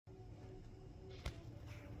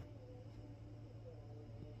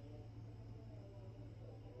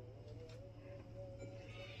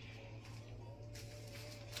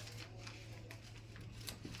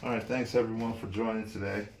All right, thanks everyone for joining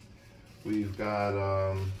today. We've got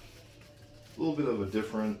a little bit of a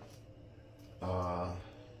different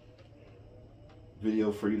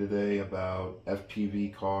video for you today about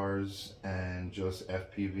FPV cars and just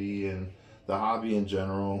FPV and the hobby in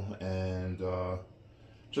general, and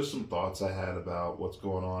just some thoughts I had about what's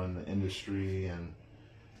going on in the industry, and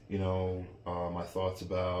my thoughts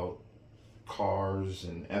about cars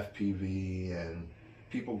and FPV and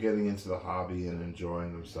people getting into the hobby and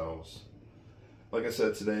enjoying themselves. Like I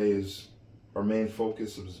said, today is our main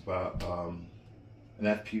focus is about an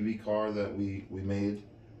FPV car that we made.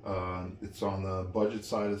 It's on the budget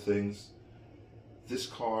side of things. This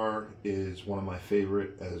car is one of my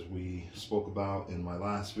favorite, as we spoke about in my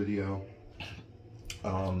last video.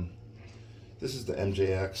 This is the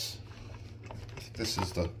MJX. This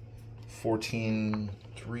is the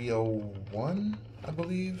 14301, I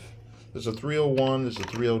believe. There's a 301, there's a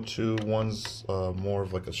 302. One's more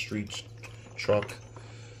of like a street truck.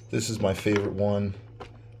 This is my favorite one.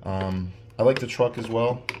 I like the truck as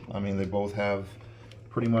well. I mean, they both have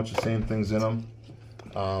pretty much the same things in them.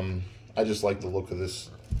 I just like the look of this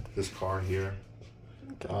car here.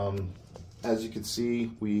 As you can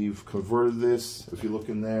see, we've converted this. If you look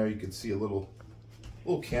in there, you can see a little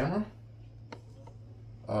camera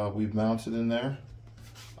we've mounted in there.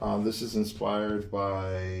 This is inspired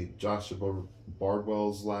by Joshua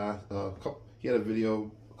Bardwell's he had a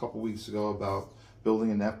video a couple weeks ago about building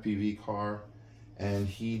an FPV car, and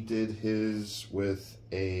he did his with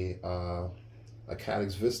a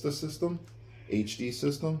Cadix Vista system, HD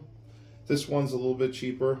system. This one's a little bit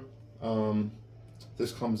cheaper.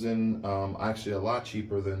 This comes in actually a lot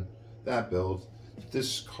cheaper than that build.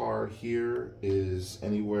 This car here is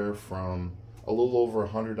anywhere from a little over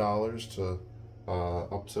 $100 to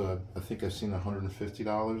up to, I think I've seen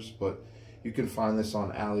 $150, but you can find this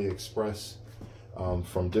on AliExpress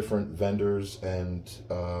from different vendors, and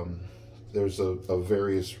there's a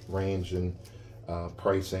various range in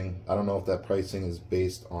pricing. I don't know if that pricing is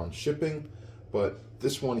based on shipping, but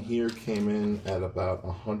this one here came in at about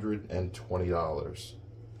 $120.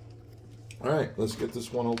 All right, let's get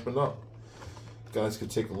this one opened up. You guys can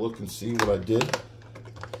take a look and see what I did.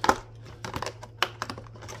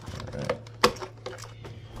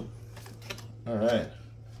 All right,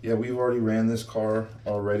 yeah, we've already ran this car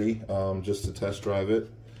already, just to test drive it.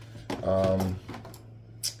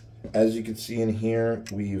 As you can see in here,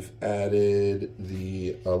 we've added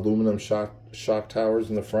the aluminum shock towers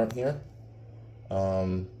in the front here,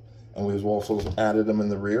 and we've also added them in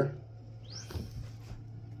the rear.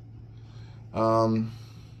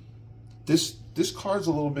 This car's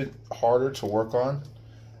a little bit harder to work on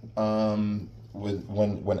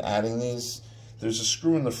when adding these. There's a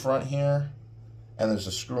screw in the front here, and there's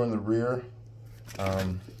a screw in the rear,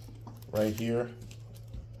 right here.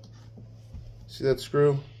 See that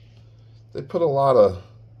screw? They put a lot of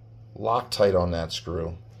Loctite on that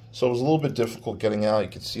screw, so it was a little bit difficult getting out. You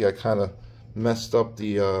can see I kind of messed up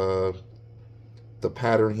the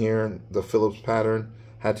pattern here, the Phillips pattern.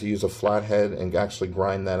 Had to use a flathead and actually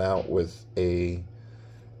grind that out with a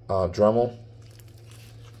Dremel.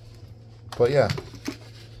 But yeah,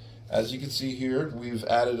 as you can see here, we've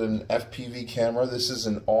added an FPV camera. This is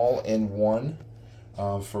an all-in-one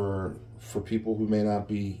for people who may not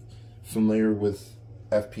be familiar with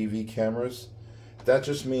FPV cameras. That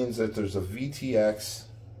just means that there's a VTX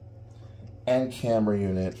and camera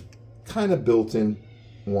unit kind of built in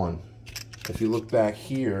one. If you look back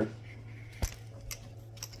here,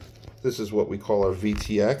 this is what we call our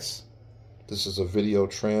VTX. This is a video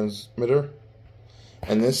transmitter,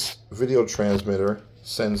 and this video transmitter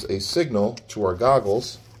sends a signal to our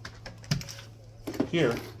goggles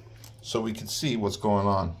here so we can see what's going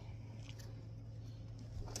on.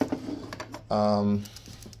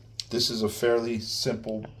 This is a fairly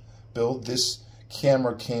simple build. This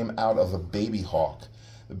camera came out of a Baby Hawk.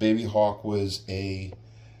 The Baby Hawk was a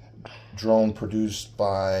drone produced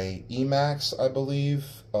by Emax, I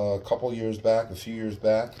believe, a few years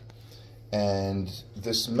back. And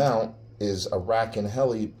this mount is a rack and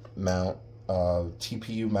heli mount,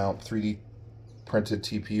 TPU mount, 3D printed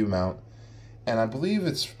TPU mount, and I believe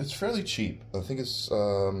it's fairly cheap. I think it's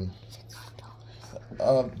the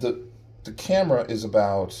camera is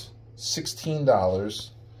about $16,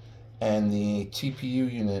 and the TPU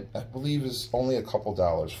unit, I believe, is only a couple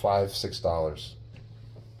dollars, $5, $6.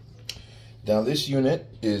 Now this unit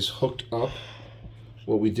is hooked up.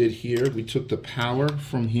 What we did here, we took the power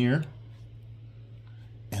from here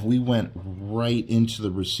and we went right into the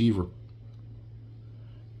receiver.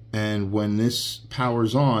 And when this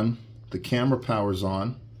powers on, the camera powers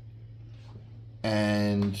on,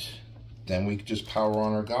 and then we just power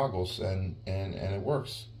on our goggles and it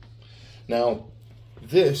works. Now,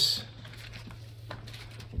 this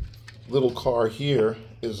little car here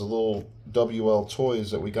is a little WL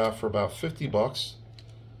Toys that we got for about 50 bucks.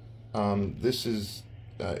 This is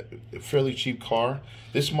a fairly cheap car.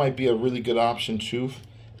 This might be a really good option too,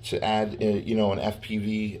 to add, you know, an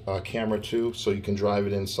FPV camera too, so you can drive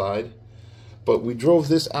it inside. But we drove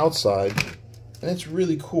this outside, and it's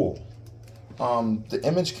really cool. The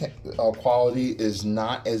image quality is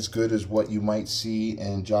not as good as what you might see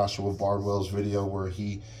in Joshua Bardwell's video where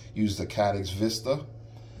he used the Cadix Vista,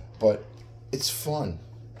 but it's fun.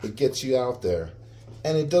 It gets you out there,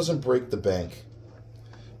 and it doesn't break the bank.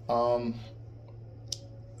 In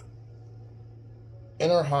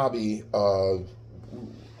our hobby,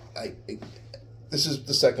 this is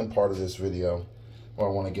the second part of this video what I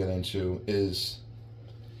want to get into is,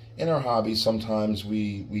 in our hobby, sometimes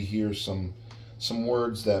we hear some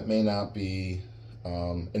words that may not be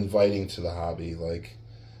inviting to the hobby, like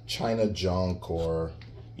China junk, or,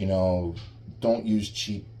 you know, don't use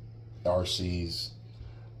cheap RCs.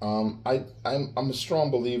 I'm a strong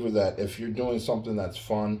believer that if you're doing something that's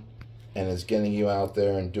fun and is getting you out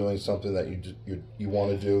there and doing something that you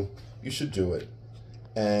want to do, you should do it.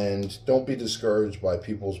 And don't be discouraged by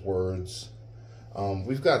people's words.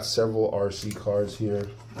 We've got several RC cars here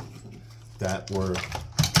that were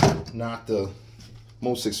not the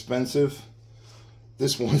most expensive.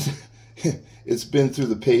 This one, it's been through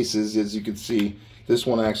the paces, as you can see. This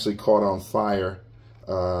one actually caught on fire.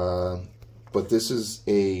 But this is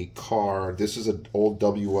a car, this is an old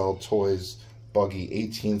WL Toys buggy,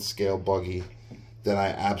 18th scale buggy that I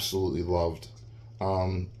absolutely loved.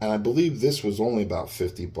 And I believe this was only about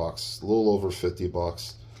 50 bucks, a little over 50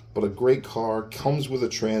 bucks. But a great car, comes with a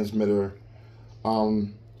transmitter,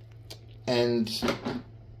 and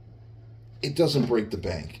it doesn't break the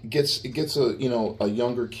bank. It gets a, you know, a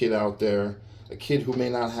younger kid out there, a kid who may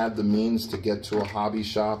not have the means to get to a hobby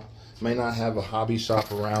shop, may not have a hobby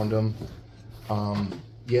shop around them.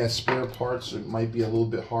 Yeah, spare parts, it might be a little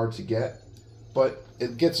bit hard to get, but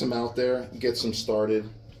it gets them out there, gets them started.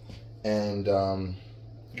 And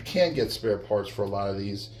you can get spare parts for a lot of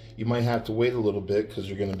these. You might have to wait a little bit because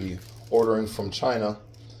you're going to be ordering from China,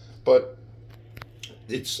 but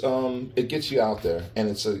it's it gets you out there, and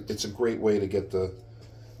it's a great way to get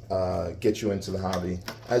you into the hobby.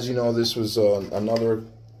 As you know, this was another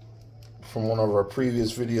from one of our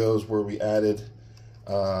previous videos where we added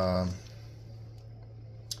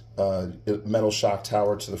metal shock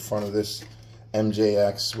tower to the front of this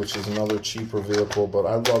MJX, which is another cheaper vehicle, but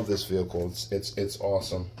I love this vehicle. It's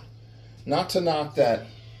awesome. Not to knock that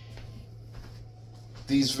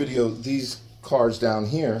these cars down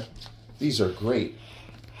here, these are great,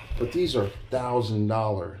 but these are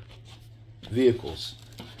 $1,000 vehicles,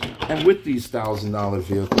 and with these $1,000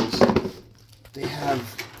 vehicles, they have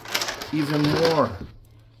even more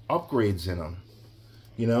upgrades in them.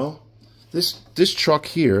 You know, this truck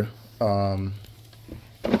here,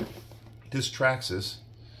 this Traxxas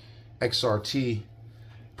XRT,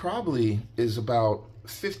 probably is about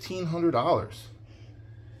 $1,500.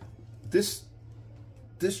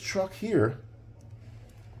 This truck here,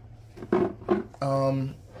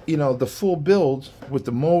 you know, the full build with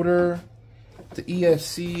the motor, the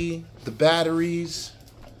ESC, the batteries.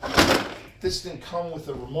 This didn't come with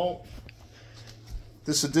a remote.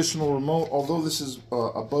 This additional remote, although this is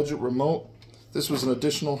a budget remote, this was an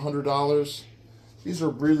additional $100. These are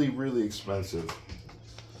really, really expensive.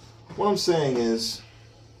 What I'm saying is,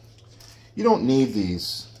 you don't need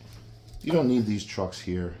these. You don't need these trucks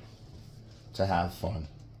here to have fun.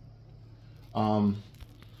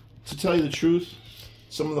 To tell you the truth,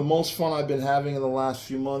 some of the most fun I've been having in the last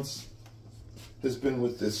few months has been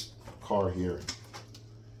with this car here.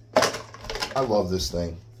 I love this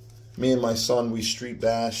thing. Me and my son, we street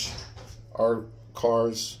bash our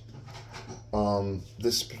cars.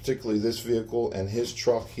 Particularly this vehicle and his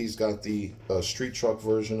truck, he's got the street truck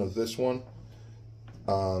version of this one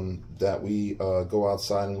that we go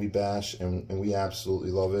outside and we bash, and we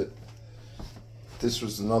absolutely love it. This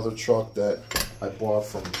was another truck that I bought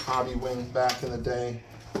from Hobby Wing back in the day.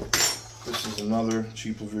 This is another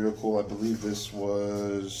cheaper vehicle. I believe this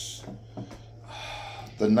was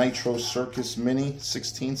the Nitro Circus Mini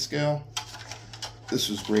 16 scale. This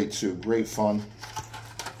was great too, great fun.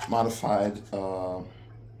 Modified the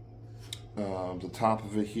top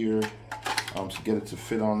of it here to get it to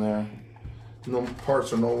fit on there. No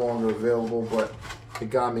parts are no longer available, but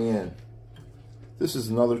it got me in. This is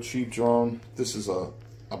another cheap drone. This is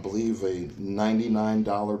I believe a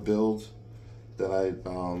 $99 build that I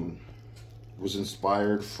was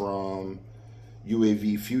inspired from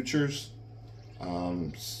UAV Futures.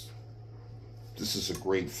 This is a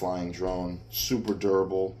great flying drone, super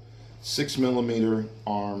durable, 6mm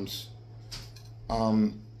arms.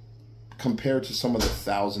 Compared to some of the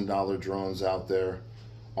 $1,000 drones out there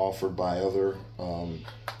offered by other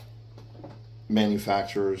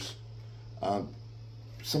manufacturers,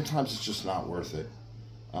 sometimes it's just not worth it.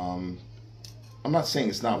 I'm not saying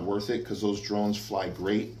it's not worth it, because those drones fly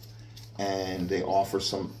great and they offer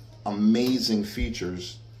some amazing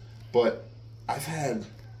features, but I've had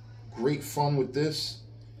great fun with this.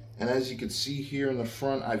 And as you can see here in the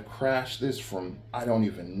front, I've crashed this from I don't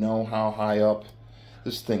even know how high up.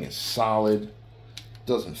 This thing is solid,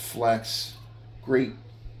 doesn't flex, great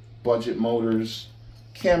budget motors.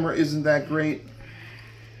 Camera isn't that great,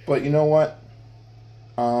 but you know what?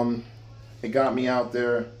 It got me out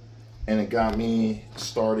there and it got me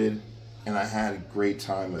started, and I had a great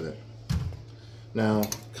time with it. Now,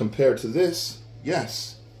 compared to this,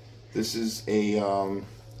 yes, this is a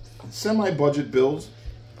semi-budget build.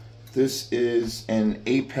 This is an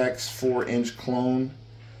Apex 4-inch clone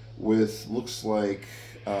with, looks like,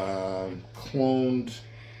 cloned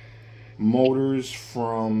motors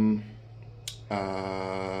from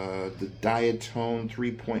the Diatone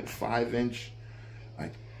 3.5-inch. I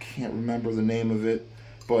can't remember the name of it,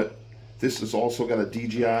 but this has also got a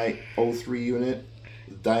DJI 03 unit,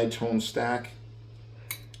 Diatone stack.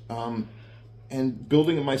 And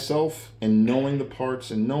building it myself and knowing the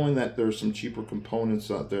parts and knowing that there's some cheaper components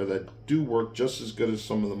out there that do work just as good as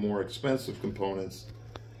some of the more expensive components,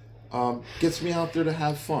 gets me out there to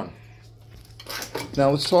have fun.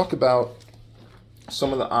 Now let's talk about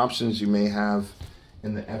some of the options you may have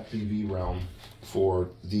in the FPV realm for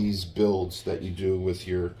these builds that you do with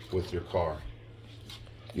your car.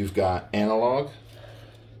 You've got analog.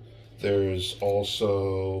 There's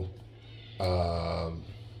also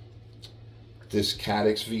this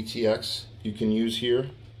Caddx VTX you can use here.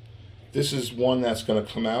 This is one that's going to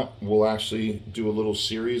come out. We'll actually do a little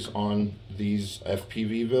series on these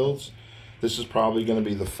FPV builds. This is probably going to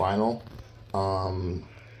be the final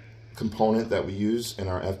component that we use in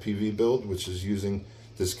our FPV build, which is using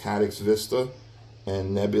this Caddx Vista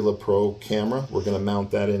and Nebula Pro camera. We're going to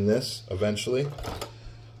mount that in this eventually.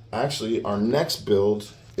 Actually, our next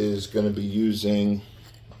build is going to be using,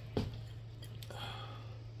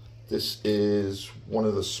 this is one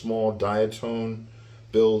of the small Diatone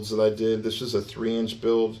builds that I did. This is a 3-inch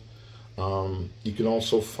build. You can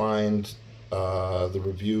also find the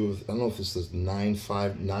review of, I don't know if this is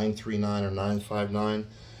 939 or 959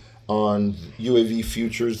 on UAV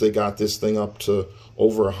Futures. They got this thing up to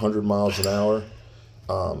over 100 miles an hour.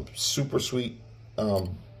 Super sweet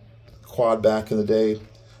quad back in the day.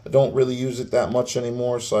 I don't really use it that much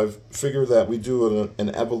anymore, so I've figured that we do an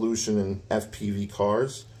evolution in FPV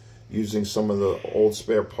cars using some of the old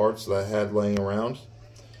spare parts that I had laying around.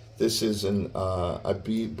 This is an, I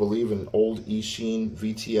believe, an old Eachine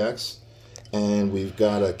VTX, and we've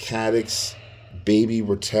got a Caddx Baby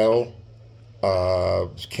Ratel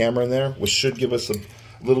camera in there, which should give us a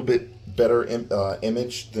little bit better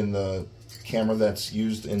image than the camera that's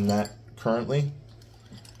used in that currently.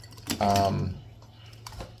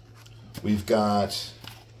 We've got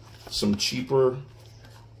some cheaper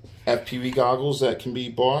FPV goggles that can be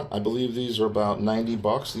bought. I believe these are about 90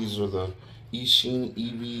 bucks. These are the Eachine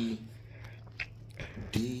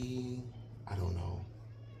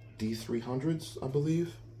D300s, I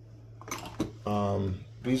believe.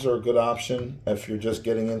 These are a good option if you're just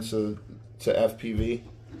getting into FPV.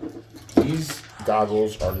 These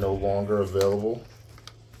goggles are no longer available.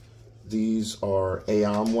 These are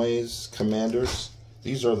Aomways Commanders.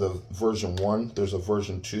 These are the version 1. There's a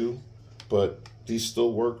version 2, but these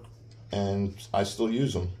still work and I still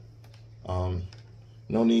use them.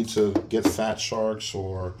 No need to get Fat Sharks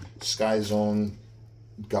or Sky Zone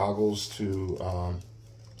goggles to,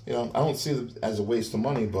 you know, I don't see it as a waste of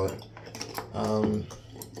money, but you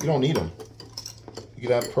don't need them. You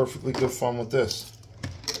could have perfectly good fun with this.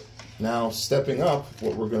 Now, stepping up,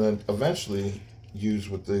 what we're going to eventually use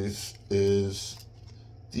with these is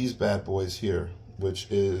these bad boys here, which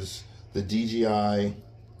is the DJI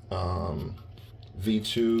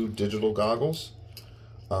V2 digital goggles.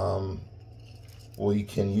 We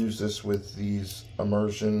can use this with these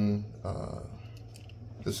immersion.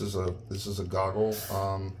 This is a goggle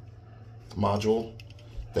module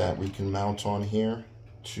that we can mount on here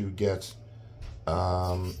to get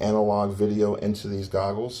analog video into these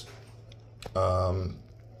goggles. And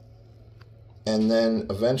then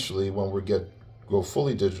eventually, when we go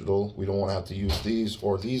fully digital, we don't want to have to use these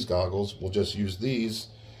or these goggles. We'll just use these,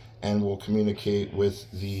 and we'll communicate with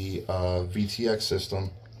the VTX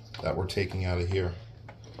system that we're taking out of here.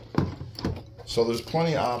 So there's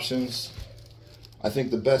plenty of options. I think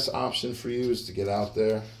the best option for you is to get out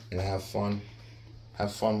there and have fun.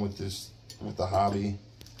 Have fun with the hobby.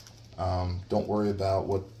 Don't worry about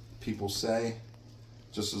what people say.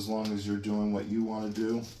 Just as long as you're doing what you want to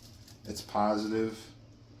do, it's positive.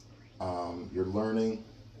 You're learning,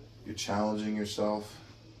 you're challenging yourself,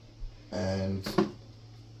 and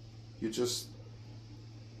you're just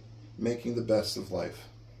making the best of life.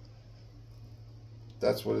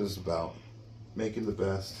 That's what it's about. Making the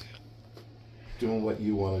best, doing what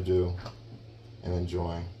you want to do, and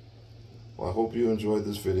enjoying. Well, I hope you enjoyed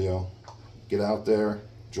this video. Get out there,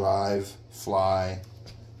 drive, fly,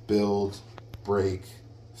 build, break,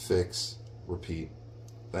 fix, repeat.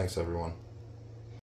 Thanks, everyone.